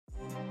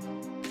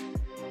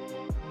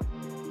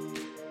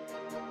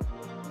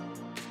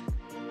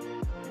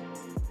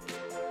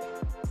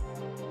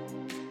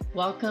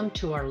Welcome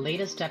to our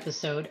latest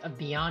episode of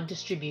Beyond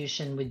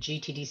Distribution with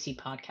GTDC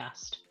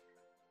podcast.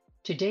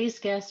 Today's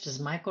guest is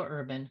Michael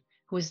Urban,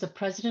 who is the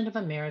President of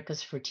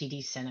Americas for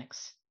TD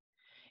SYNNEX.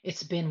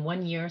 It's been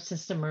 1 year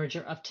since the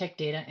merger of Tech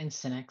Data and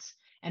SYNNEX,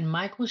 and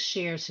Michael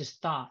shares his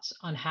thoughts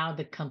on how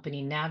the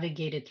company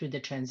navigated through the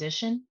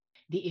transition,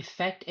 the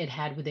effect it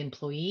had with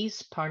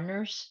employees,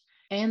 partners,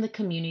 and the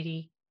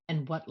community,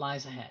 and what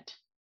lies ahead.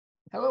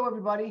 Hello,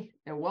 everybody,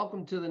 and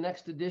welcome to the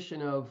next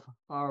edition of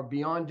our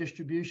Beyond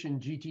Distribution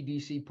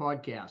GTDC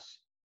podcast.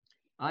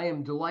 I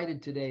am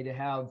delighted today to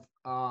have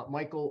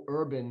Michael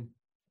Urban,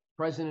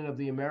 President of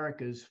the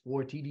Americas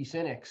for TD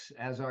SYNNEX,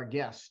 as our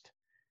guest.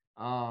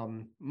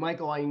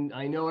 Michael,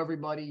 I know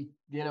everybody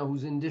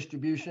who's in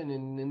distribution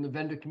and in the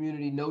vendor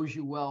community knows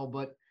you well,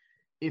 but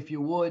if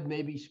you would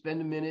maybe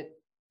spend a minute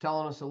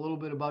telling us a little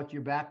bit about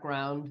your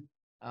background,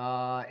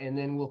 and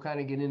then we'll kind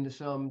of get into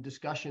some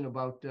discussion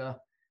about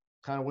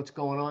kind of what's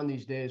going on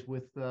these days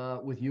with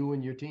you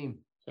and your team.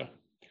 Sure.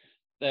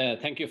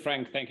 Thank you,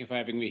 Frank. Thank you for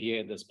having me here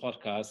in this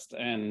podcast.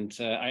 And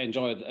I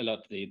enjoyed a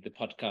lot the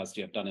podcast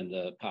you have done in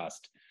the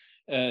past.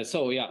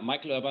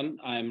 Michael Urban,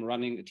 I'm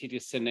running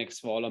TD SYNNEX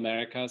for all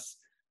Americas.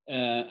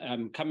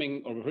 I'm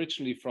coming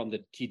originally from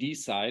the TD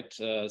side.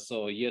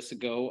 So years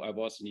ago, I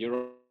was in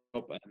Europe,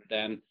 and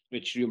then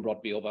Rich Hume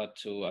brought me over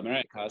to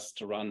Americas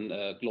to run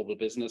global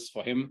business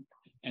for him.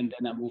 And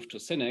then I moved to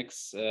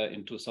SYNNEX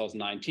in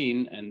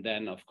 2019. And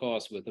then, of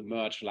course, with the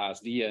merge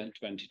last year in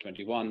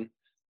 2021,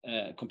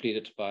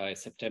 completed by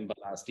September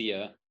last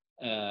year,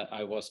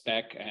 I was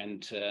back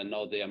and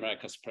now the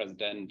Americas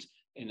president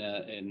in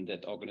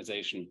that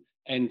organization.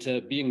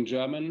 And being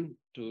German,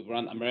 to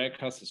run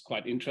Americas is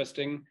quite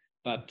interesting,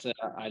 but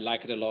I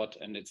like it a lot.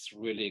 And it's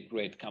really a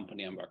great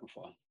company I'm working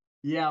for.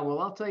 Yeah, well,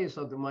 I'll tell you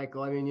something,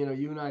 Michael. I mean,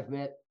 you and I've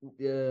met,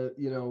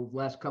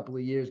 last couple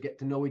of years, get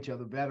to know each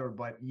other better.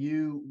 But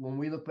when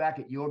we look back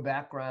at your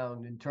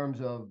background in terms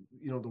of,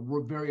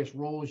 the various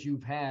roles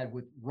you've had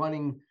with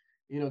running,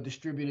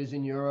 distributors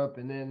in Europe,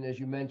 and then, as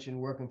you mentioned,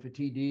 working for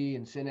TD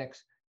and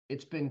SYNNEX,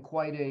 it's been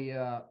quite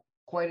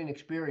an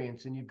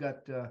experience. And you've got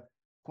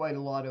quite a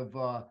lot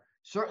of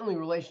certainly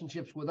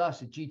relationships with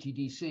us at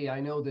GTDC. I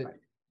know that,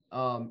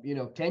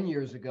 10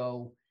 years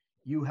ago,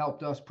 you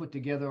helped us put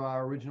together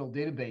our original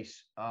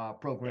database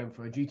program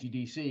for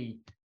GTDC,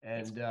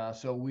 and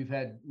so we've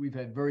had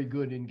very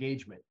good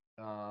engagement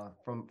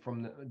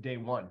from day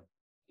one.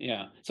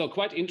 Yeah, so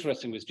quite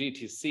interesting with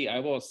GTDC. I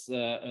was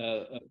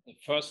the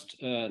first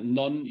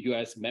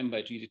non-US member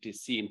at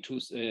GTDC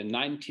in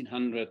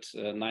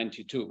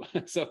 1992,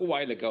 so a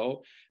while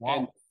ago. Wow.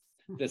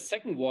 And the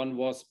second one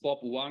was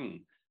Bob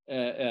Wang.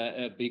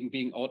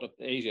 Being out of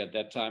Asia at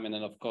that time, and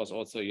then of course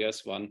also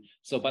US one.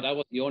 So, but I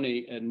was the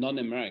only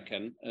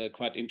non-American,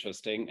 quite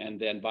interesting, and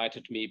they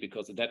invited me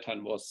because at that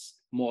time was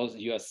more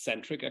US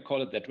centric, I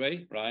call it that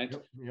way, right?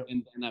 Yep.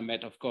 And then I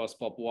met, of course,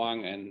 Bob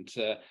Wang and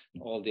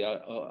all the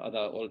other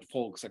old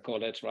folks, I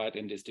call it, right,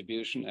 in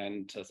distribution.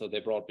 And so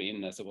they brought me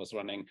in as I was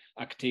running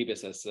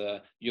Activis as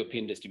a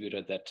European distributor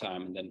at that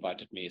time, and then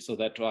invited me. So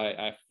that's why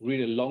I've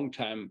really a long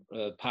time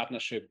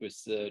partnership with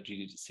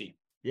GTDC.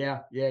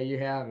 Yeah, you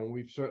have, and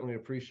we've certainly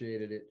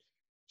appreciated it.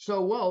 So,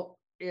 well,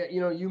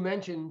 you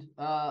mentioned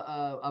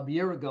a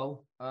year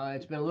ago.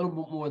 It's been a little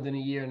bit more than a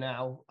year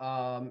now,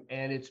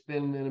 and it's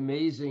been an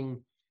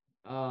amazing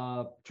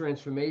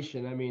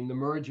transformation. I mean, the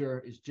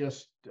merger is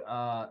just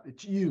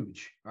it's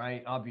huge,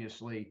 right?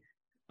 Obviously,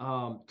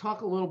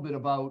 talk a little bit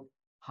about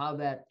how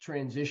that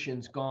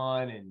transition's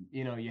gone, and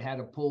you had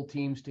to pull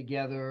teams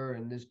together,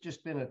 and there's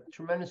just been a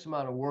tremendous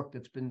amount of work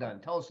that's been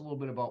done. Tell us a little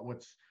bit about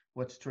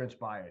what's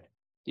transpired.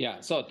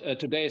 Yeah, so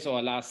today is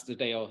our last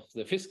day of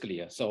the fiscal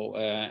year. So,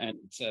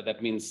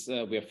 that means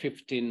we are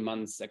 15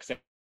 months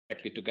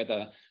exactly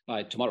together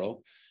by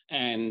tomorrow.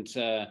 And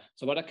so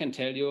what I can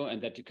tell you,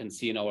 and that you can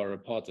see in our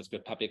reports as we're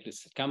a public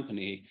listed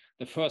company,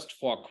 the first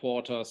 4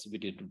 quarters, we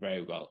did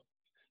very well.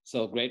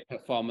 So great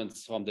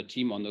performance from the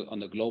team on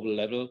the global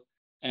level.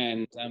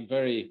 And I'm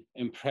very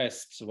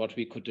impressed what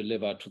we could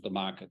deliver to the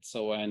market.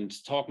 So, and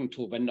talking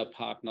to vendor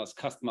partners,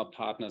 customer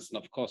partners,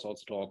 and of course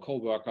also to our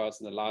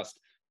co-workers in the last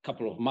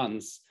couple of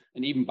months,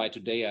 and even by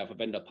today, I have a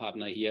vendor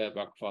partner here,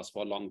 worked for us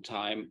for a long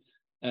time,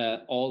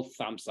 all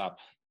thumbs up,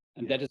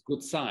 and that is a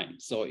good sign.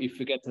 So if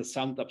you get a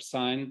thumbs up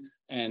sign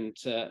and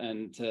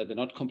they're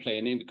not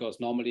complaining, because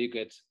normally you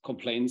get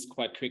complaints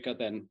quite quicker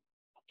than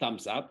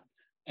thumbs up,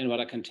 and what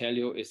I can tell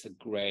you is a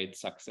great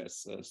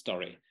success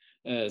story.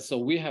 So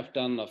we have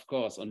done, of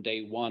course, on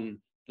day one,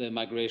 the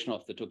migration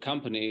of the 2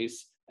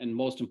 companies, and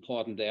most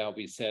important there,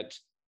 we said,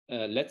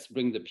 let's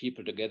bring the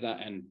people together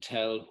and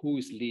tell who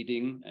is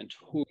leading and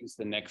who is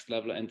the next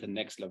level and the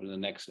next level and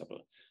the next level.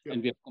 Yep.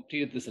 And we have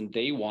completed this in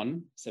day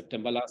 1,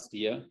 September last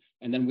year.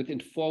 And then within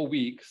 4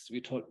 weeks,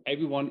 we told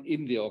everyone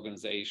in the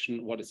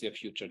organization, what is your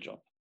future job?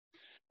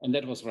 And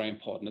that was very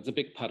important. It's a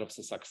big part of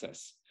the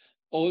success.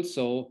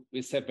 Also,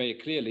 we said very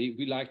clearly,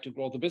 we like to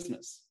grow the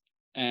business.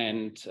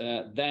 And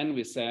then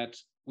we said,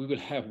 we will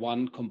have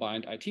one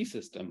combined IT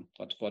system.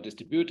 But for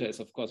distributor is,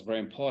 of course, very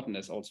important,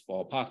 as also for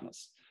our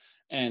partners.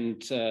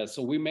 And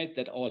so we made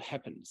that all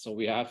happen. So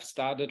we have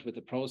started with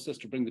the process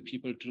to bring the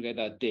people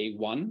together day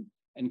one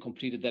and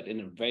completed that in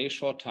a very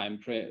short time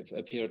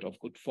period of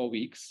good 4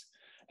 weeks.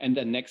 And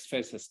the next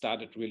phase has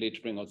started really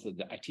to bring also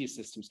the IT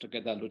systems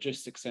together,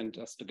 logistics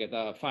centers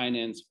together,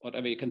 finance,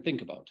 whatever you can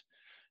think about.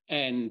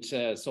 And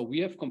so we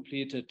have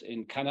completed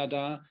in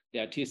Canada the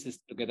IT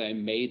system together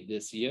in May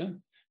this year.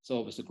 So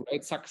it was a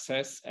great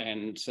success,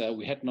 and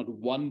we had not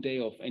one day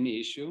of any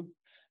issue.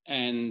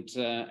 And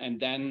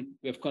then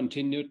we have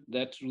continued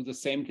that through the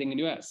same thing in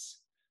US.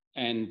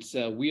 And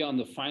we are on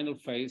the final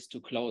phase to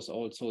close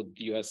also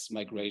the US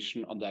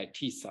migration on the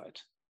IT side.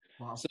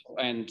 Wow. So,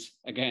 and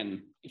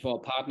again, if our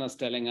partner's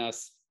telling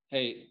us,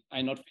 hey,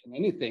 I'm not feeling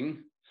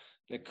anything,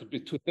 there could be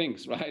two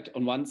things, right?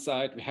 On one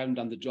side, we haven't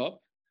done the job,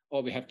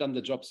 or we have done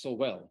the job so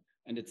well.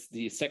 And it's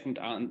the second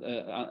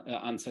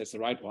answer is the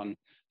right one,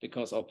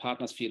 because our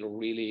partners feel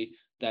really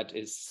that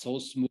is so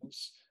smooth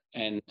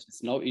and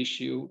it's no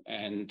issue.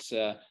 And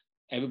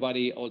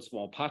everybody also from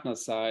our partner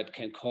side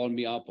can call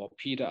me up or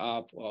Peter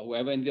up or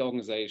whoever in the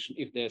organization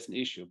if there's an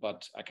issue.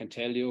 But I can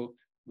tell you,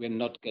 we're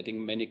not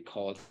getting many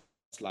calls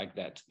like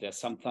that. There's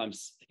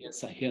sometimes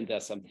here and there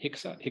some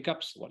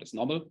hiccups, what is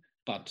normal,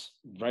 but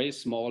very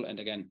small. And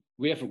again,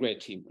 we have a great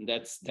team, and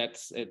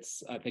that's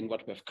I think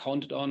what we've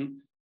counted on.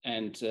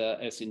 And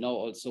as you know,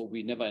 also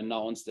we never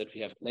announce that we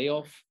have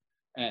layoff,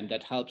 and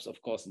that helps,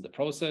 of course, in the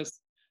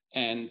process.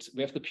 And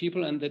we have the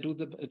people, and they do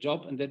the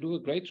job, and they do a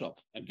great job.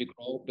 And we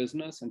grow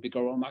business, and we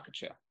grow our market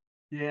share.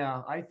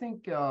 Yeah, I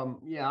think,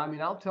 yeah, I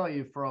mean, I'll tell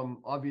you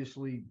from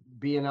obviously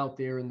being out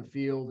there in the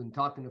field and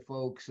talking to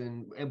folks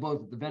and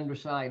both the vendor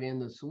side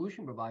and the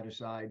solution provider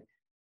side,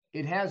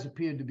 it has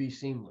appeared to be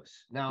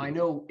seamless. Now, I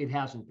know it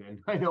hasn't been.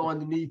 I know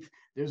underneath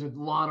there's a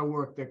lot of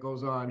work that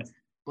goes on,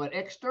 but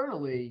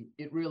externally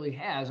it really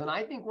has. And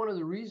I think one of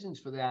the reasons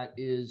for that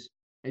is,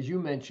 as you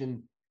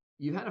mentioned,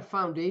 you had a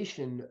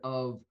foundation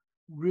of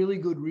really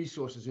good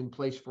resources in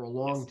place for a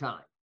long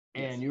time.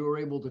 And you were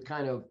able to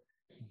kind of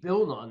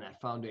build on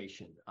that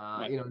foundation.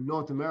 You know,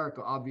 North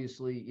America,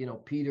 obviously, you know,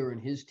 Peter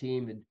and his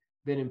team had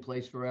been in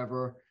place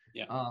forever.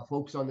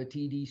 Folks on the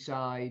TD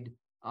side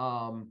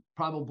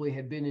probably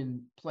had been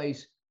in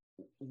place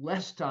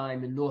less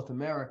time in North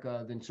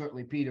America than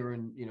certainly Peter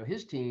and, you know,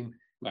 his team,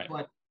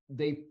 but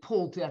they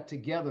pulled that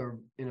together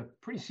in a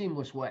pretty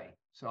seamless way.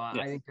 So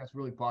I think that's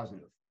really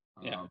positive.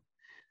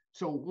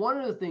 So one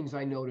of the things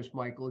I noticed,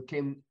 Michael, it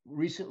came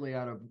recently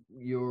out of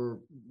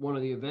one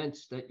of the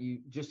events that you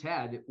just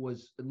had. It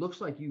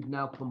looks like you've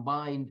now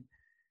combined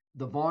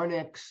the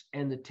Varnex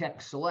and the Tech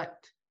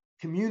Select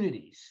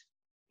communities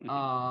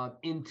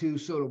into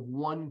sort of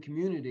one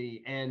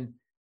community. And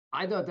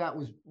I thought that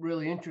was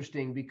really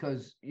interesting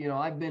because, you know,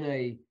 I've been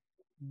a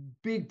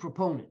big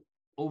proponent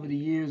over the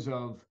years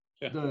of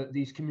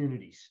these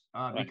communities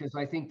because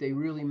I think they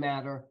really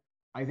matter.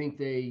 I think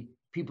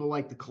people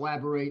like to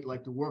collaborate,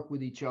 like to work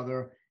with each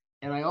other.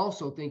 And I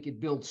also think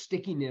it builds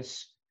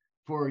stickiness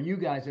for you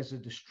guys as a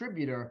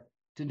distributor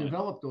to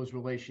develop those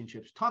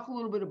relationships. Talk a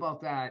little bit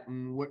about that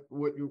and what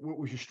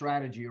was your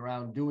strategy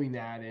around doing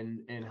that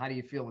and how do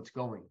you feel it's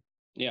going?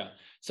 Yeah,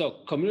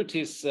 so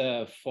communities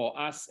for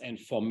us and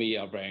for me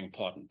are very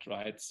important,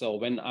 right? So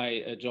when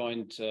I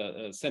joined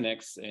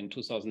SYNNEX in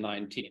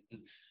 2019,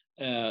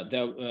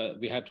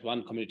 we had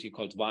one community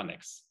called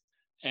Varnex.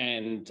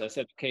 And I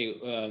said, okay,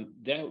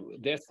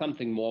 there's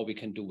something more we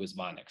can do with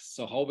Varnex.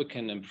 So how we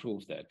can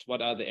improve that? What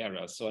are the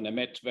areas? So, and I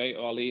met very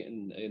early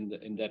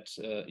in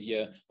that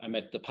year, I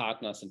met the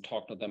partners and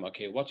talked to them,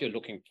 okay, what you're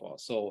looking for.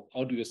 So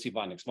how do you see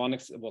Varnex?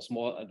 Varnex was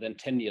more than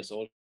 10 years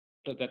old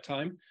at that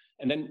time.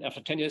 And then after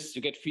 10 years,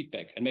 you get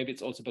feedback, and maybe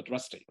it's also a bit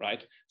rusty,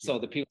 right? So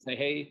the people say,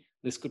 hey,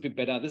 this could be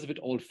better. This is a bit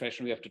old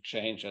fashioned. We have to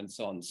change and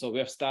so on. So we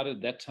have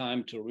started that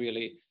time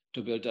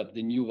to build up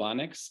the new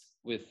Varnex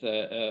with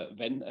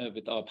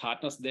our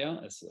partners there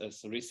as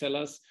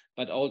resellers,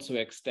 but also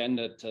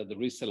extended the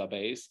reseller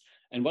base.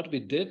 And what we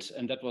did,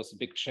 and that was a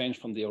big change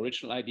from the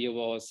original idea,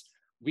 was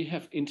we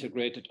have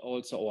integrated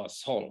also our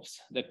solves.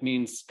 That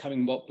means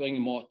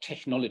bringing more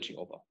technology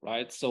over,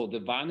 right? So the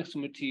Varnex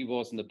community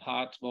was in the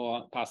past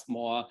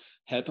more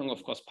helping,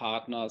 of course,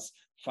 partners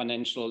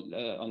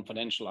on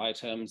financial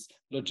items,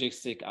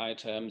 logistic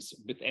items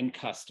with end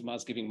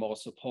customers, giving more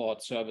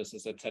support,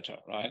 services, etc.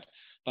 Right?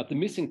 But the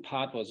missing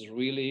part was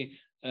really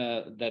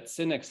that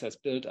SYNNEX has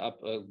built up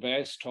a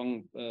very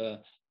strong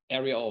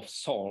area of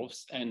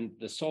solves, and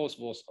the solves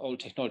was all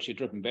technology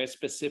driven, very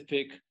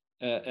specific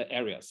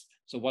areas.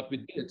 So what we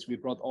did, we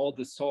brought all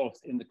the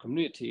solves in the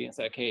community and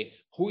said, okay,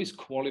 who is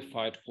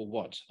qualified for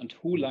what and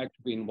who like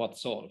to be in what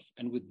solve?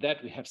 And with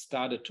that, we have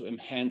started to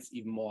enhance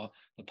even more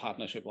the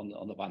partnership on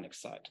the Varnex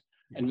side,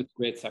 and with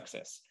great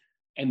success.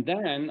 And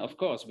then, of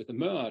course, with the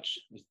merge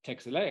with Tech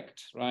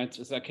Select, right?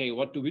 It's okay,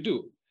 what do we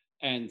do?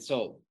 And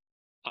so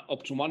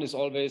option one is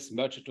always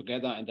merge it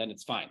together and then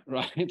it's fine,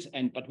 right?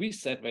 But we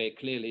said very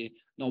clearly,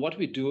 no, what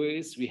we do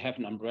is we have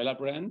an umbrella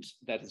brand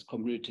that is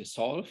Community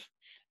Solve.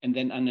 And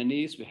then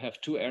underneath, we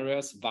have two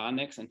areas,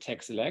 Varnex and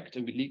Tech Select,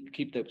 and we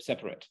keep them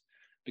separate.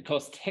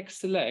 Because Tech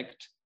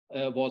Select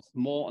was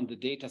more on the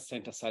data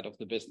center side of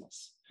the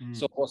business.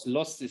 So it was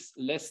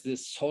less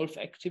this solve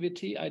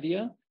activity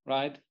idea,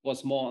 right?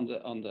 Was more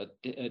on the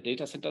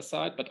data center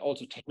side, but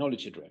also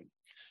technology driven.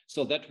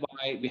 So that's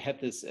why we had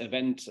this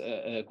event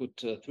a good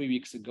 3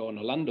 weeks ago in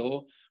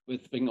Orlando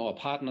with bringing our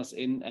partners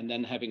in and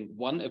then having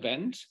one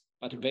event,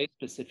 but a very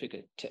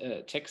specific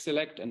Tech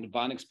Select and the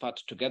Varnex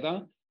part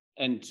together.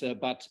 And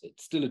but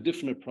it's still a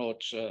different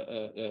approach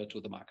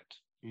to the market.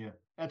 Yeah,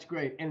 that's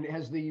great. And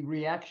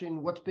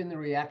what's been the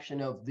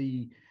reaction of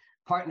the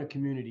partner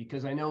community?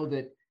 Because I know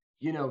that,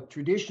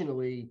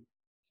 traditionally,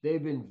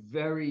 they've been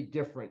very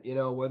different,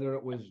 whether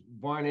it was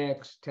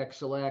Varnex, Tech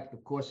Select,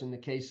 of course, in the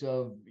case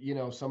of,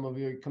 some of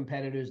your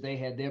competitors, they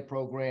had their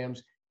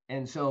programs.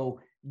 And so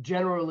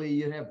generally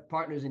you have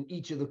partners in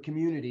each of the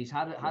communities.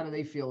 How do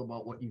they feel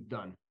about what you've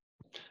done?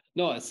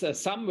 No,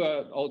 some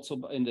were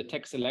also in the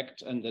Tech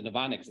Select and the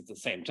Varnex at the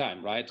same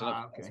time, right?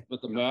 Okay.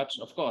 With the merge,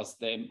 of course,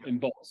 they in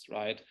both,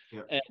 right?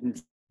 Yeah.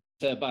 And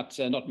but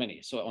not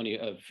many, so only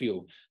a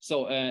few.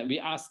 So we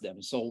asked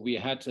them. So we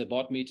had a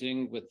board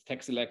meeting with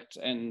Tech Select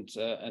and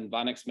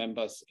Varnex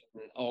members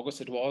in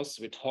August. It was.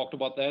 We talked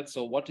about that.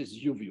 So what is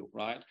your view,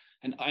 right?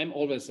 And I'm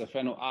always a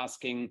fan of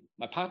asking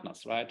my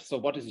partners, right? So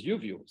what is your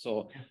view?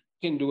 So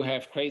can do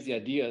have crazy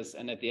ideas,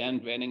 and at the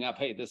end we're ending up,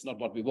 hey, this is not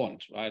what we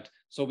want, right?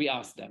 So we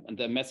asked them, and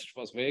the message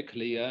was very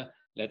clear.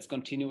 Let's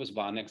continue with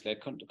Varnex,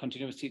 let's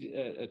continue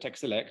with Tech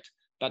Select,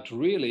 but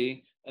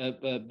really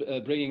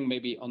bringing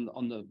maybe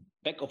on the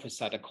back office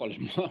side, I call it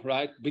more,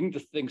 right? Bring the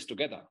things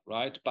together,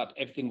 right? But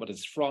everything what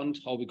is front,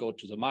 how we go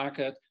to the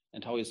market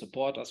and how you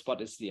support us, what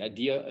is the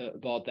idea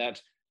about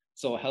that?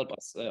 So help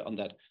us on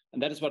that.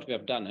 And that is what we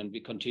have done. And we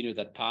continue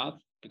that path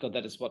because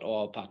that is what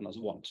our partners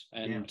want.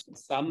 And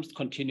some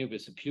continue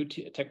with a pure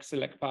Tech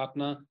Select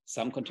partner,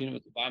 some continue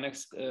with the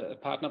Varnex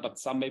partner, but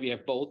some maybe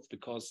have both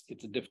because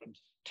it's a different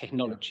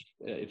technology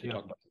if you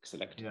talk about Tech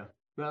Select. Yeah,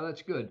 well,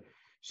 that's good.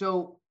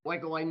 So,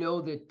 Michael, I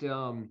know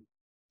that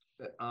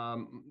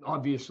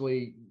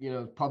obviously,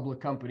 public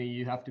company,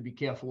 you have to be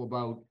careful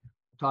about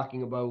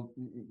talking about,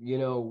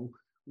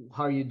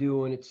 how you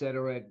doing, et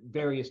cetera, at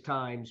various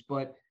times.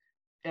 But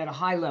at a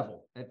high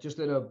level, at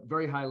a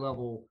very high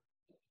level,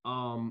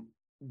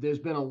 there's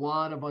been a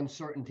lot of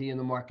uncertainty in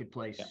the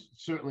marketplace,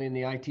 certainly in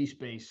the IT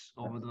space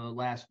over the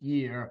last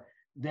year.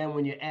 Then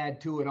when you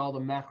add to it all the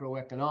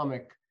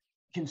macroeconomic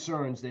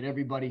concerns that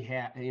everybody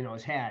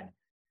has had,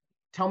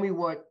 tell me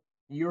what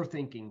you're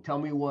thinking. Tell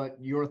me what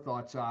your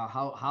thoughts are.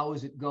 How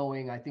is it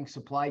going? I think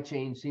supply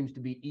chain seems to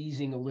be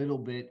easing a little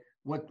bit.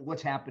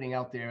 What's happening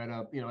out there at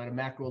a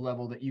macro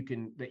level that you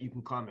can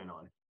comment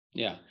on?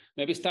 Yeah,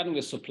 maybe starting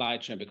with supply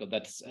chain, because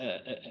that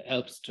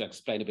helps to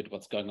explain a bit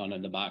what's going on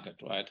in the market,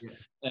 right?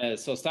 Yeah.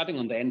 So starting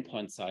on the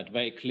endpoint side,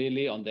 very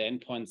clearly on the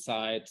endpoint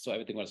side, so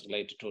everything was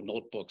related to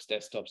notebooks,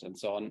 desktops, and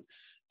so on.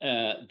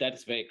 That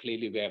is very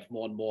clearly we have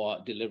more and more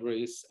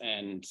deliveries,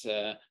 and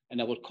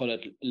I would call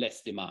it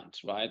less demand,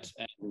 right?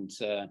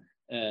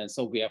 And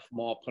so we have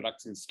more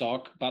products in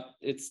stock, but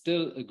it's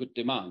still a good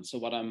demand. So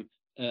what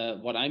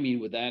I mean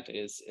with that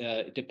is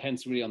it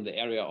depends really on the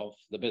area of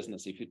the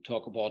business. If you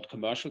talk about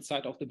commercial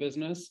side of the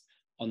business,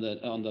 on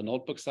the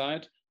notebook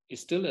side,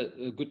 it's still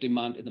a good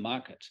demand in the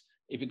market.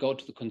 If you go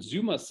to the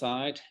consumer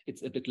side,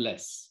 it's a bit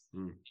less.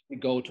 If you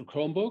go to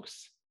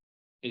Chromebooks,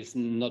 it's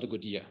not a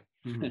good year.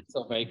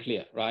 So very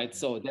clear, right?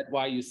 So that's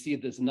why you see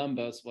these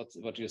numbers,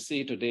 what you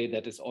see today,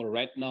 that is all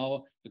red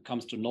now. When it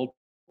comes to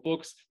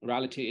notebooks, the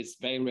reality is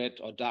very red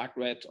or dark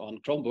red on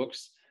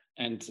Chromebooks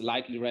and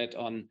lightly red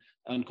on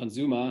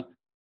consumer,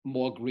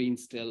 more green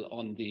still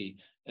on the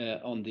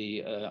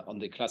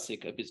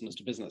classic business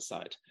to business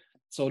side.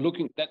 So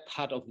looking at that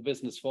part of the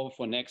business for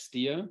next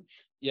year,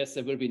 yes,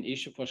 there will be an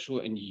issue for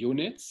sure in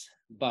units,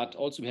 but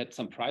also we had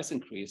some price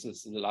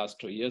increases in the last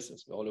 2 years,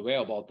 as we're all aware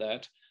about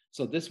that.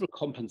 So this will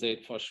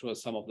compensate for sure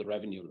some of the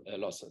revenue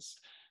losses.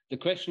 The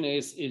question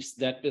is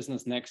that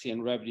business next year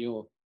in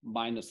revenue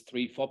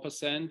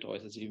 -3-4%, or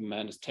is it even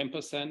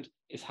 -10%?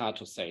 It's hard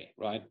to say,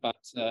 right? But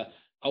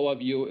our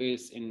view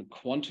is in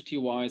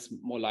quantity-wise,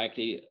 more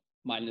likely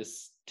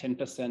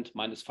 -10%,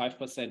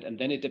 -5%. And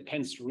then it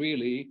depends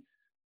really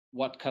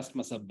what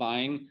customers are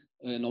buying.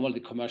 Normally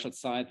the commercial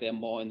side, they're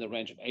more in the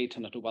range of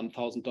 $800 to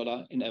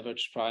 $1,000 in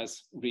average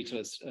price, retail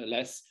is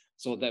less.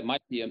 So there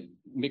might be a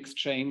mixed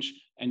change.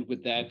 And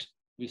with that,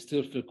 we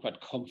still feel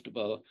quite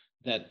comfortable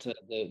that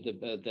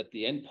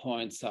the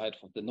endpoint side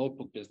of the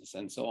notebook business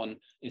and so on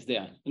is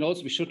there. And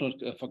also we should not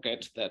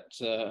forget that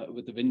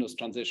with the Windows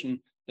transition,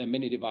 there are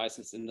many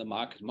devices in the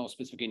market, more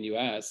specifically in the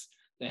US,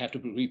 they have to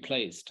be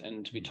replaced.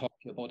 And we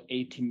talked about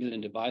 80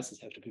 million devices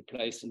have to be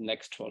replaced in the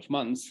next 12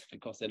 months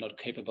because they're not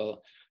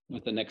capable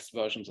with the next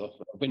versions of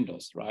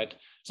Windows, right?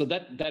 So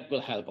that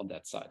will help on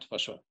that side for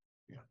sure.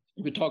 Yeah.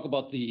 We talk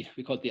about we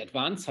call it the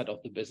advanced side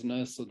of the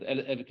business, so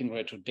everything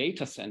related to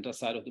data center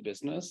side of the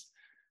business.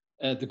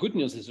 The good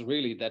news is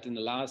really that in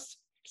the last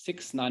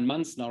 6-9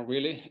 months now,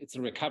 really, it's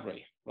a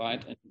recovery,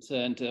 right?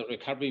 And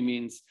recovery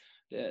means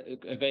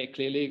very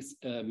clearly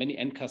many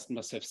end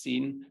customers have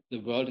seen the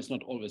world is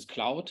not always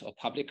cloud or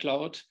public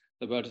cloud.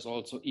 the world is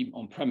also even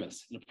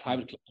on-premise in a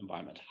private cloud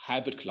environment,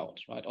 hybrid cloud,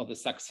 right? Or the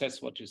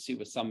success, what you see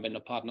with some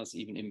vendor partners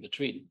even in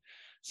between.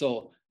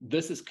 So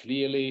this is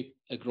clearly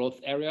a growth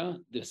area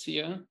this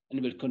year, and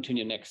it will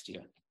continue next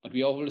year. But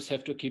we always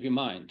have to keep in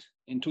mind,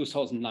 in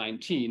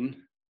 2019,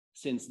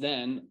 since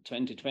then,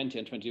 2020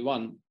 and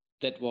 21,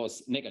 that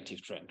was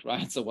negative trend,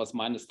 right? So it was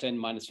 -10,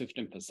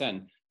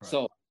 -15%.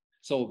 Right.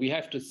 So we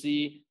have to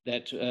see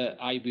that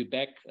I'll be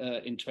back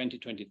in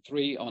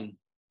 2023 on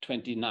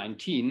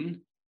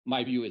 2019.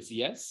 My view is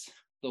yes.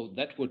 So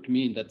that would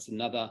mean that's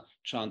another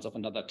chance of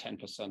another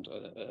 10%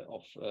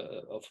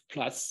 of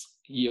plus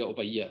year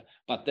over year.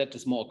 But that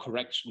is more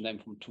correction than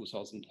from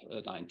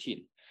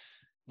 2019.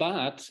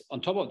 But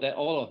on top of that,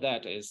 all of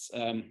that is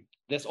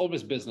there's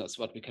always business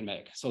what we can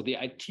make. So the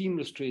IT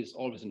industry is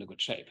always in a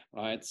good shape,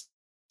 right?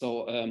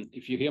 So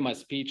if you hear my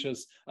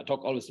speeches, I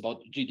talk always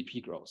about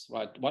GDP growth,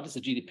 right? What is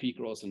the GDP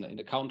growth in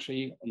the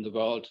country, in the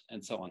world,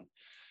 and so on?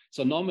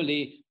 So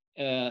normally,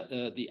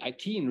 the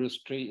IT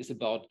industry is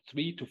about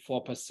 3 to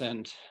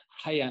 4%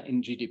 higher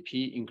in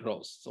GDP in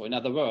growth. So in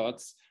other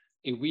words,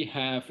 if we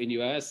have in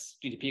US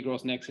GDP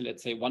growth next year,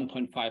 let's say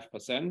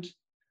 1.5%,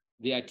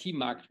 the IT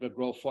market will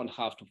grow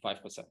 4.5 to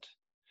 5%.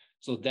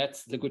 So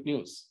that's the good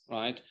news,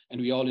 right?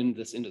 And we're all in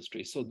this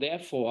industry. So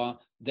therefore,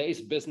 there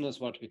is business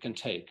what we can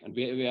take. And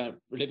we are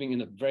living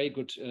in a very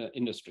good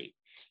industry.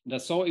 And I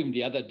saw even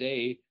the other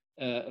day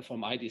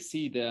from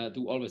IDC, they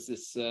do always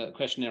this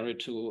questionnaire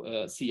to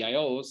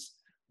CIOs,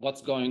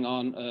 what's going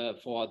on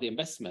for the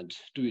investment?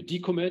 Do you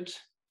decommit,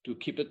 to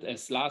keep it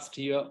as last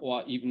year,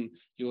 or even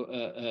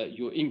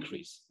you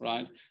increase,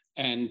 right?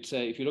 And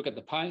if you look at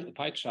the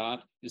pie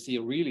chart, you see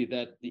really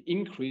that the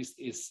increase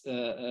is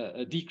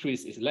a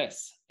decrease is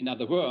less. In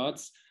other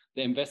words,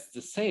 they invest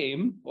the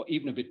same or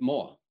even a bit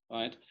more,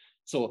 right?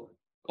 So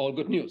all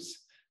good news.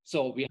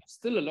 So we have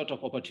still a lot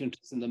of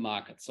opportunities in the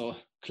market. So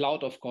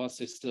cloud, of course,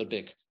 is still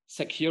big.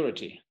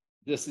 Security,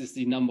 this is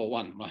the number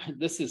one, right?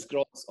 This is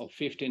growth of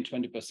 15,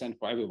 20%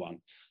 for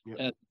everyone.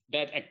 Yep.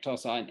 Bad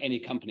actors are in any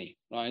company,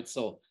 right?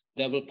 So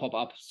they will pop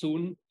up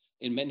soon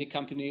in many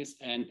companies,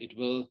 and it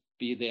will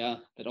be there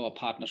that our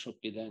partner should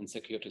be there in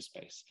security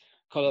space.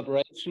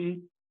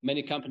 Collaboration,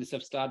 many companies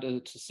have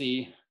started to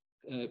see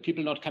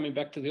people not coming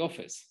back to the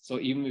office. So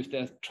even if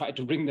they try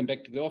to bring them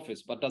back to the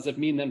office, what does it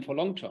mean then for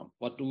long term?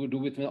 What do we do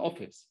with the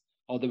office?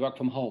 Or the work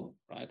from home,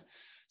 right?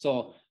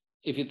 So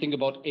if you think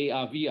about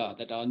AR, VR,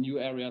 that are new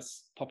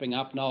areas popping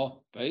up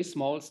now, very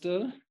small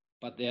still,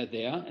 but they're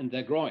there and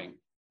they're growing,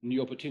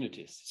 new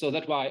opportunities. So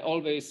that's why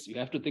always you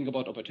have to think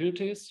about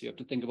opportunities, you have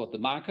to think about the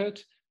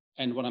market.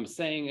 And what I'm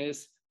saying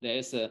is there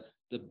is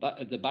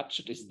the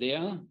budget is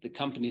there, the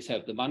companies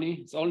have the money.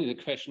 It's only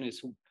the question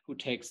is who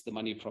takes the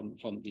money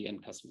from the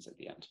end customers at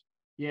the end.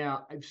 Yeah,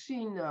 I've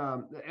seen,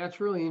 that's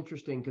really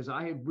interesting because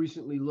I have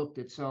recently looked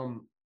at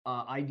some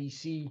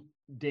IDC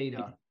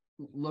data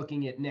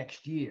looking at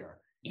next year.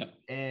 Yeah.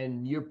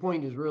 And your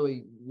point is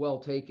really well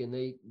taken.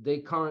 They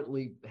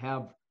currently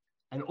have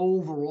an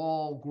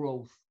overall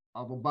growth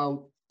of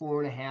about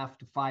 4.5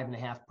 to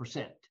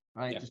 5.5%,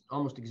 right? Yeah. Just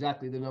almost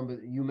exactly the number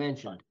that you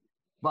mentioned. Right.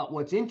 But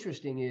what's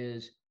interesting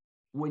is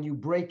when you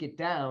break it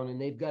down, and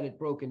they've got it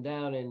broken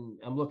down, and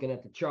I'm looking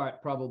at the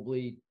chart,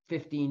 probably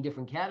 15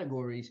 different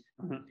categories,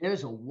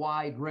 there's a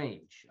wide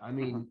range. I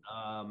mean,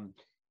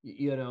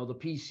 you know, the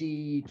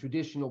PC,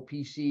 traditional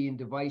PC and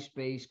device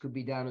space could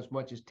be down as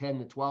much as 10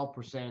 to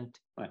 12%.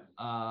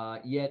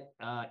 Right. Yet,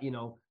 you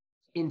know,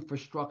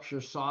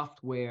 infrastructure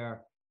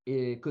software,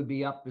 it could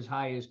be up as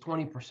high as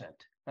 20%.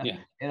 Yeah.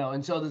 You know,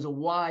 and so there's a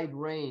wide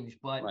range.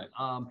 But right.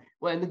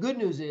 Well, and the good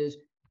news is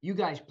you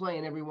guys play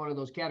in every one of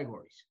those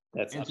categories.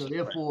 That's and so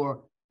therefore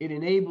right. It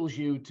enables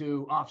you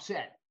to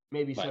offset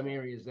maybe right. some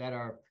areas that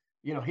are,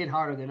 you know, hit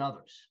harder than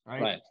others.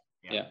 Right. Right.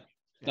 Yeah.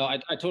 No,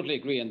 I totally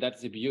agree. And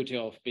that's the beauty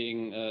of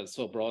being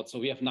so broad. So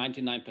we have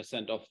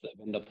 99% of the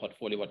vendor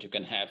portfolio, what you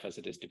can have as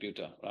a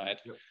distributor, right?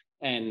 Yep.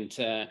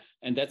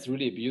 And that's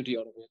really a beauty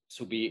of it,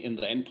 to be in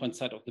the endpoint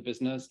side of the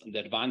business and the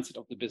advanced side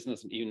of the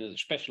business, and even in the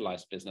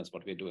specialized business,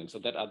 what we're doing. So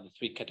that are the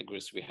three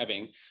categories we're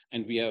having.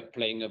 And we are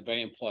playing a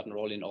very important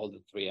role in all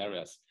the three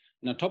areas.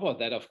 And on top of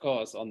that, of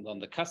course, on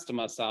the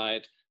customer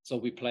side, so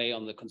we play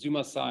on the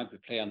consumer side, we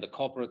play on the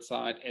corporate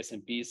side,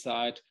 SMB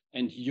side,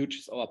 and huge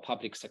is our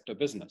public sector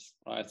business,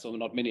 right? So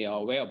not many are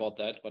aware about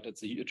that, but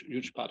it's a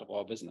huge part of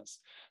our business.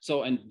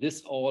 So, and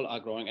this all are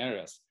growing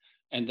areas.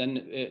 And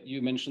then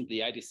you mentioned the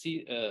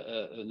IDC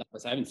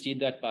numbers. I haven't seen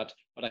that, but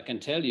what I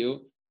can tell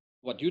you,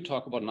 what you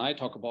talk about and I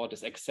talk about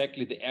is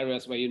exactly the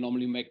areas where you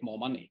normally make more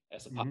money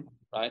as a partner,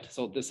 right?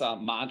 So these are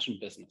margin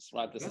business,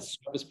 right? This is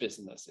service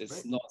business. It's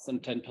right. Not than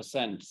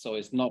 10%. So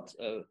it's not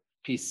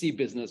PC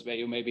business where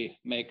you maybe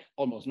make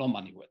almost no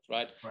money with,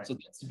 right? So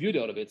that's the beauty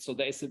out of it. So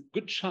there is a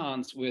good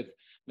chance with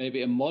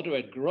maybe a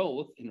moderate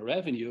growth in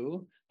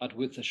revenue, but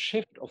with the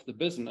shift of the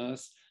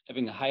business,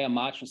 having a higher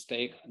margin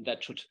stake, and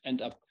that should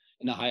end up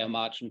in a higher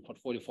margin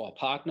portfolio for our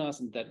partners,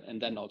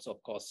 and then also,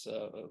 of course,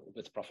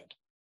 with profit.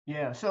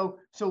 Yeah. So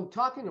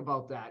talking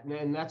about that,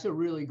 and that's a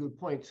really good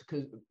point,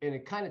 and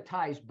it kind of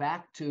ties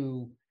back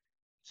to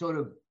sort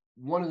of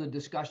one of the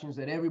discussions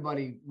that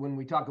everybody, when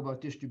we talk about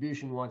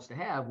distribution, wants to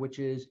have, which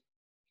is,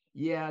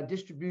 yeah,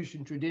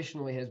 distribution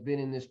traditionally has been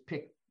in this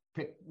pick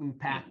and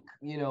pack,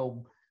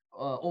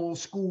 old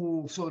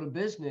school sort of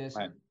business.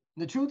 Right.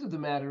 The truth of the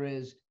matter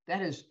is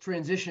that has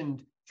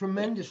transitioned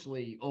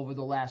tremendously over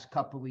the last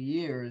couple of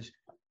years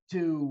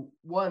to,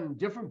 one,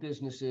 different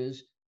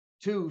businesses,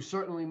 two,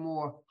 certainly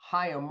more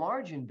higher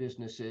margin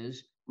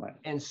businesses, right.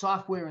 And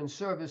software and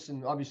service,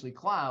 and obviously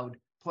cloud,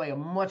 play a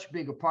much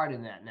bigger part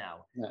in that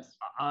now. Yes.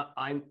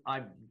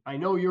 I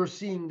know you're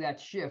seeing that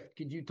shift.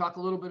 Could you talk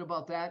a little bit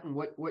about that and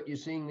what you're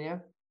seeing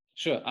there?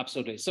 Sure,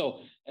 absolutely. So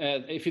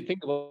if you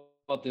think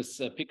about this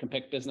pick and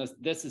pack business,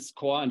 this is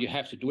core, and you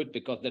have to do it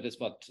because that is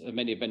what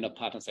many vendor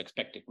partners are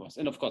expecting us,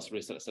 and of course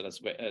resellers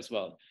as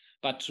well.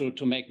 But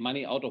to make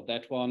money out of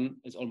that one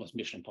is almost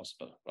mission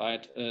impossible,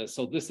 right?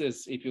 So this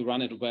is, if you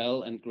run it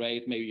well and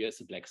great, maybe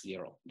it's a black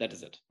zero. That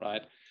is it,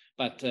 right?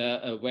 But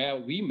where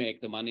we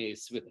make the money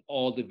is with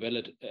all the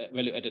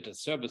value-added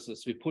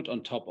services we put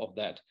on top of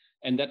that.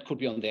 And that could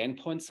be on the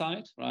endpoint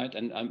side, right?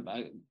 And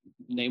I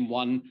name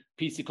one,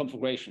 PC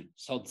configuration.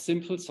 Sounds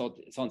simple, so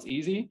it sounds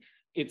easy.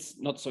 It's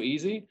not so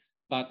easy,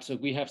 but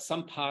we have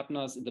some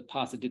partners in the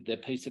past that did their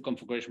PC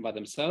configuration by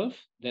themselves.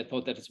 They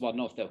thought that is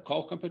one of their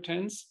core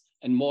competence.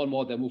 And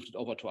more they moved it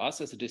over to us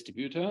as a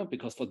distributor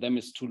because for them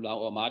it's too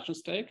low a margin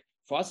stake.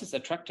 For us, it's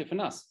attractive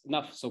enough,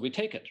 so we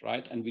take it,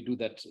 right? And we do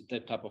that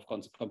type of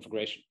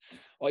configuration.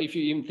 Or if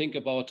you even think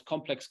about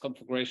complex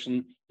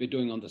configuration, we're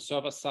doing on the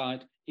server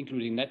side,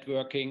 including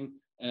networking.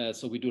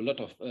 So we do a lot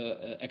of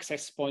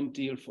access point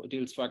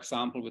deals, for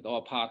example, with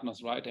our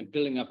partners, right? And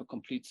building up a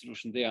complete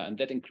solution there. And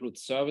that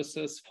includes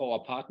services for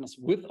our partners,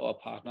 with our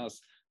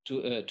partners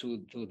to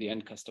the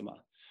end customer.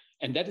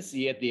 And that is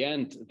at the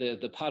end,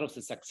 the part of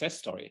the success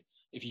story.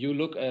 If you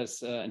look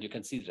and you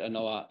can see it in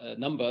our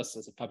numbers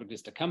as a public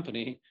listed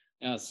company,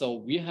 so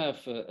we have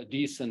a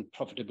decent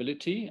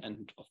profitability,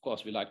 and of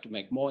course we like to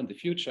make more in the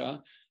future,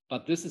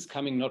 but this is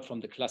coming not from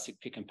the classic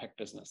pick and pack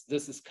business.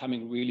 This is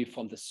coming really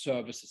from the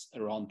services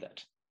around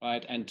that,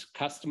 right? And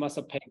customers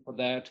are paying for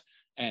that,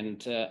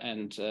 and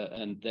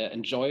they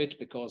enjoy it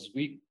because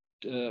we,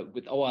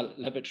 with our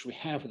leverage we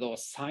have, with our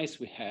size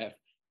we have,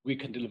 we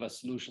can deliver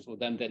solutions for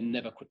them that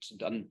never could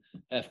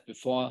have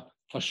before.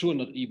 For sure,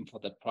 not even for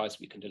that price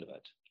we can deliver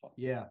it for.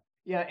 Yeah,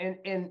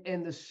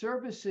 and the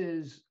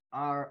services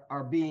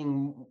are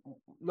being,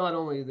 not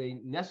only are they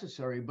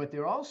necessary, but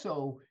they're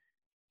also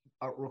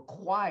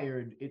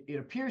required. It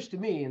appears to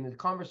me in the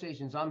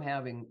conversations I'm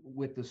having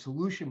with the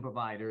solution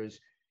providers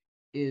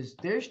is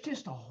there's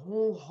just a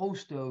whole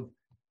host of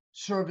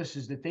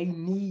services that they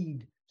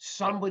need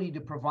somebody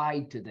to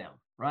provide to them,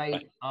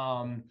 right?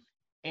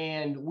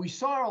 And we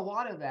saw a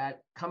lot of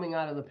that coming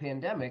out of the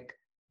pandemic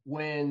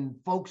when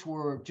folks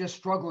were just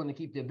struggling to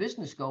keep their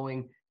business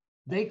going.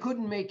 They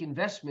couldn't make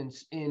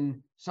investments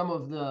in some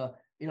of the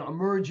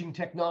emerging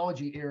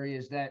technology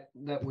areas that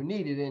were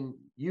needed, and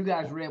you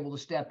guys were able to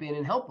step in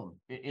and help them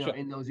Sure.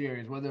 in those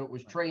areas, whether it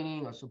was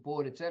training or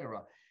support, et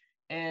cetera.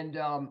 And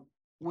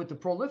with the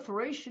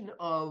proliferation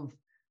of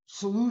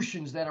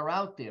solutions that are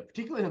out there,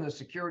 particularly on the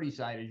security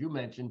side, as you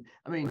mentioned,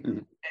 I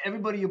mean,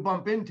 everybody you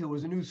bump into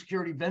is a new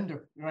security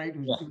vendor, right?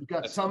 Who's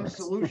got some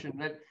solution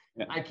that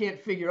I can't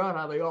figure out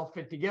how they all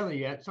fit together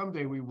yet.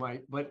 Someday we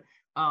might, but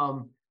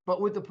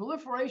with the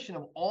proliferation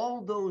of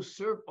all those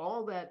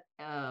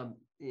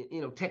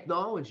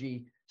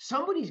technology,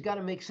 somebody's got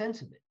to make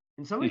sense of it,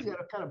 and somebody's got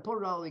to kind of put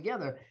it all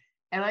together.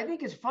 And I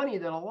think it's funny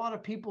that a lot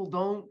of people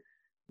don't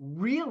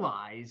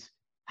realize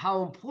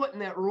how important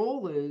that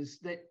role is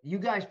that you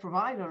guys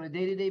provide on a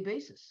day-to-day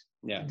basis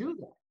to do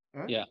that.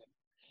 Right? Yeah.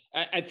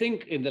 I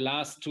think in the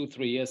last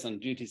 2-3 years, and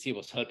GTC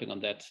was helping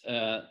on that,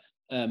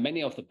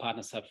 many of the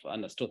partners have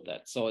understood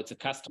that. So it's a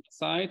customer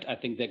side. I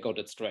think they got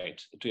it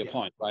straight to your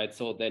point, right?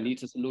 So they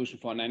need a solution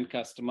for an end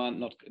customer,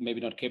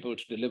 maybe not capable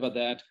to deliver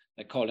that.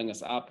 They're calling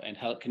us up and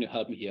can you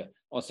help me here?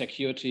 Or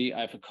security,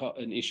 I have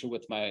an issue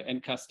with my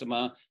end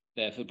customer.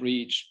 They have a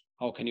breach.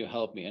 How can you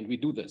help me? And we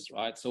do this,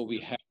 right? So we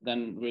have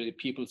then really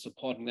people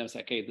supporting them,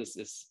 say, okay, this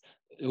is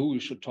who you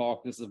should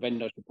talk. This is a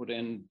vendor to put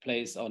in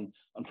place on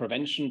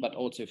prevention, but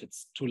also if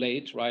it's too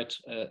late, right?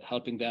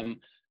 Helping them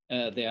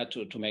there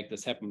to make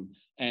this happen.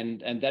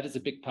 And that is a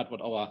big part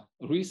what our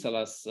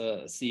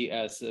resellers see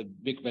as a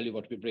big value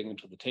what we bring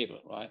into the table,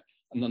 right?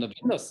 And on the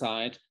vendor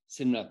side,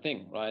 similar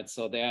thing, right?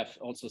 So they have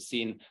also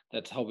seen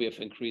that how we have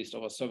increased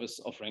our service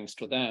offerings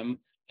to them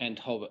and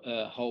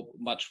how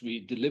much we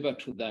deliver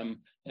to them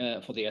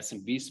for the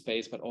SMB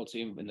space, but also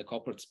in the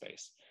corporate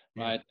space,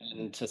 right?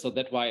 And so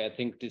that's why I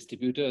think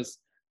distributors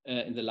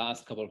in the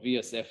last couple of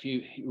years,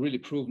 they've really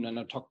proven, and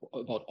I talk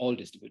about all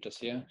distributors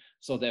here,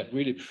 so they've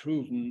really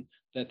proven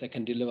that they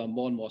can deliver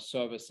more and more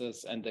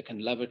services, and they can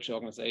leverage the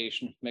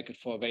organization, make it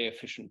for a very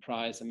efficient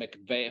price and make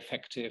it very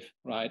effective,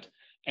 right?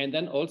 And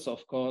then also,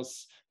 of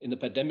course, in the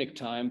pandemic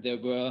time, there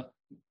were,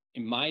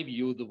 in my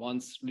view, the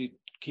ones really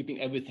keeping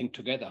everything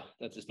together,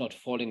 that is not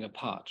falling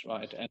apart,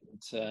 right?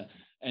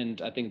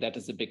 And I think that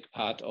is a big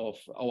part of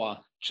our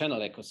channel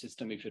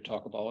ecosystem, if you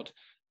talk about.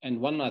 And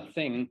one other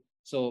thing,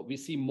 so we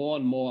see more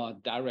and more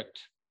direct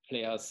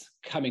players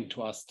coming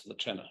to us to the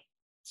channel.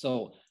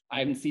 So I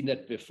haven't seen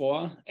that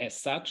before as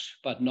such,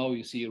 but now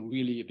you see a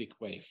really big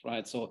wave,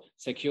 right? So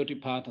security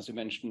partners, you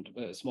mentioned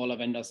smaller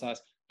vendor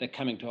size, they're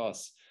coming to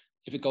us.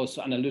 If it goes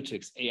to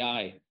analytics,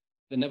 AI,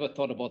 they never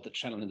thought about the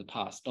channel in the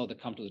past. Now they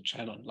come to the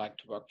channel and like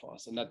to work for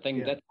us. And I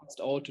think that has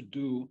all to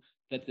do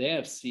that they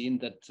have seen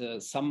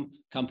that some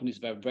companies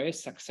were very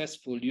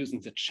successful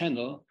using the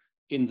channel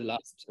in the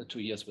last 2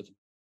 years with the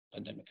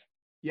pandemic.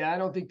 Yeah, I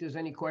don't think there's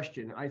any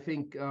question. I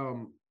think,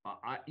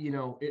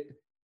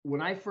 when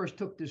I first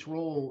took this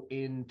role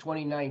in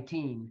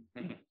 2019,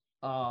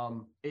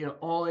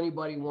 all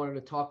anybody wanted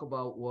to talk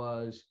about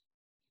was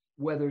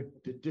whether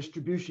the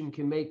distribution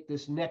can make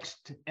this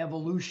next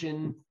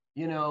evolution,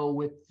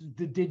 with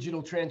the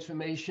digital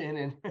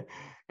transformation.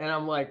 And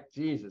I'm like,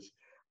 Jesus,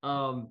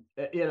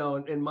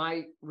 and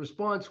my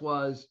response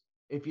was,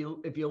 if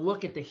you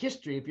look at the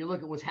history, if you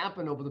look at what's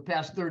happened over the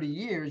past 30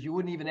 years, you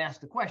wouldn't even ask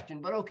the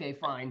question, but okay,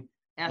 fine,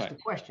 ask the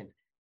question.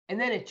 And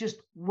then it just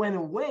went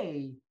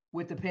away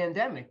with the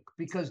pandemic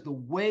because the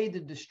way the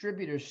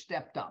distributors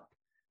stepped up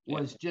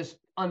was just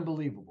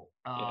unbelievable.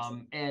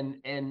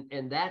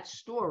 And that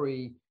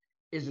story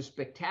is a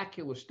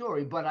spectacular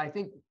story. But I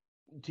think,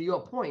 to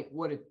your point,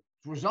 what it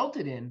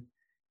resulted in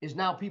is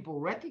now people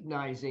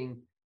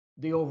recognizing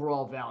the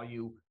overall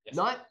value,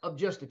 not of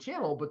just the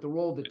channel, but the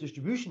role that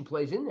distribution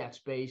plays in that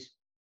space,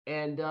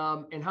 and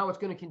how it's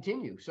going to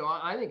continue. So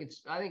I think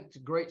it's a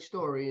great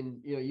story, and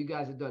you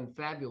guys have done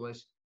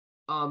fabulous.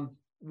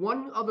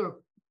 One other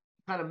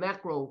kind of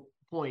macro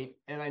point,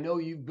 and I know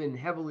you've been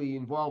heavily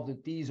involved in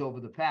these over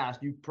the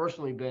past. You've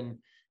personally been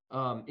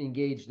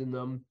engaged in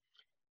them.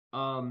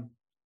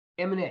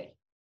 M&A.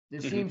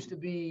 There seems to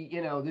be,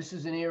 this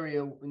is an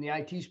area in the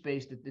IT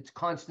space that's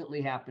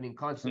constantly happening,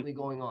 constantly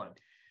going on.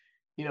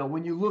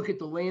 When you look at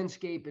the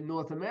landscape in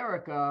North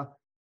America,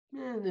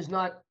 there's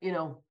not,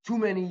 too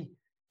many.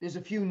 There's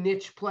a few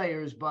niche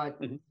players, but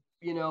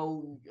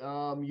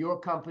your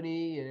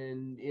company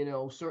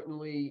and,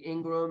 certainly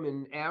Ingram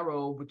and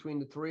Arrow, between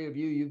the three of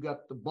you, you've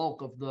got the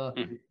bulk of the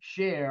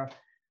share.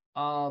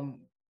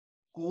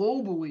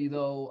 Globally,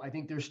 though, I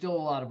think there's still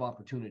a lot of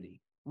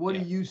opportunity. What are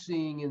you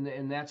seeing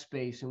in that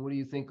space, and what do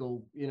you think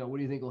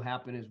will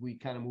happen as we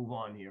kind of move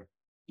on here?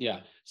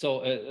 Yeah.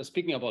 So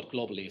speaking about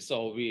globally,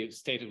 so we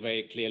stated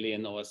very clearly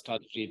in our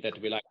strategy that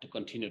we like to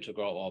continue to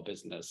grow our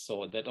business.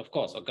 So that, of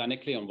course,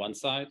 organically on one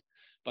side,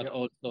 but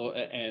also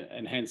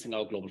enhancing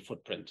our global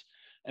footprint.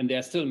 And there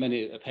are still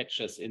many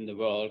patches in the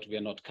world we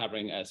are not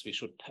covering as we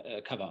should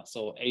cover.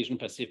 So Asian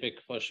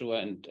Pacific for sure,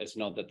 and as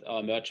you know, that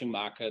our emerging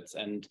markets,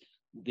 and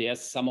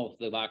yes, some of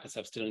the markets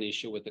have still an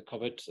issue with the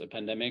COVID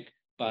pandemic,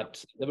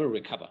 but they will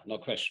recover, no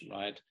question,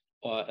 right?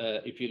 Or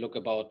if you look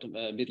about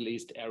Middle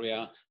East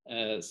area,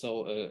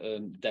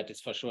 that is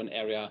for sure an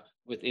area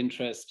with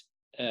interest.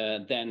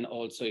 Then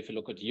also if you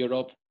look at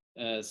Europe,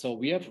 so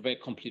we have a very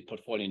complete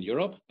portfolio in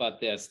Europe, but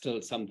there's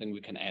still something we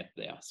can add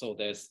there. So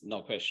there's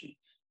no question.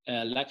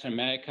 Latin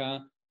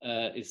America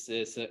is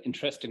an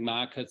interesting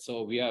market.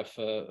 So we have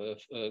a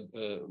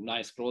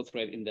nice growth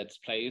rate in that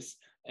place.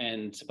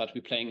 But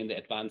we're playing in the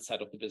advanced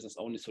side of the business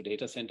only, so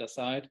data center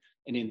side.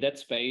 And in that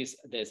space,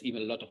 there's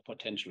even a lot of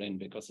potential in,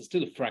 because it's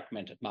still a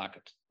fragmented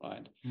market,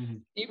 right?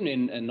 Even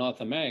in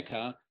North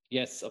America,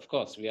 yes, of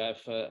course, we have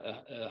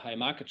a high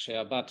market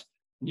share, but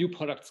new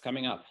products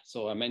coming up.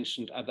 So I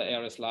mentioned other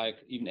areas like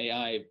even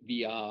AI,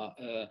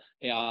 VR,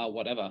 AR,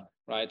 whatever,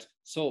 right?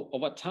 So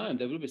over time,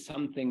 there will be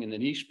something in the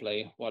niche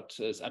play, what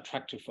is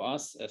attractive for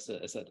us as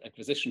an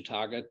acquisition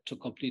target to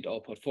complete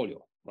our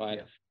portfolio,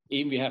 right?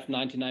 Even we have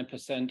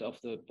 99% of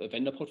the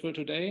vendor portfolio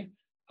today.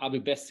 Are we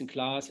best in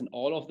class in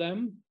all of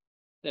them?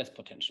 There's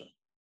potential.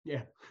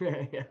 Yeah.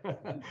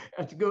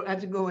 That's a good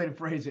way to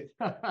phrase it.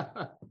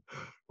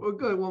 Well,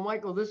 good. Well,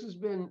 Michael, this has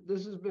been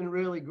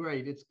really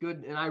great. It's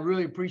good, and I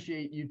really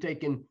appreciate you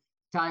taking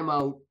time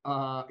out,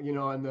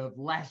 on the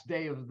last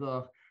day of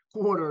the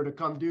quarter to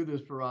come do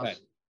this for us.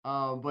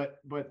 Right.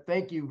 But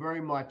thank you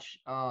very much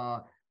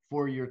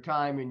for your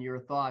time and your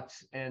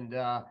thoughts, and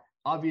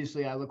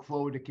obviously, I look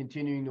forward to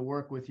continuing to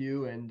work with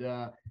you. And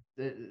I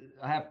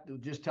have to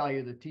just tell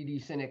you, the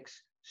TD SYNNEX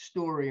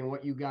story and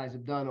what you guys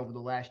have done over the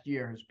last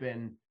year has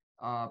been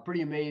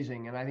pretty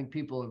amazing. And I think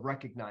people have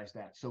recognized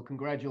that. So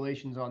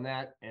congratulations on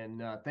that.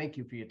 And thank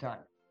you for your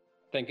time.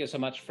 Thank you so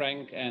much,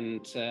 Frank,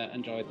 and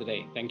enjoy the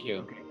day. Thank you.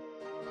 Okay.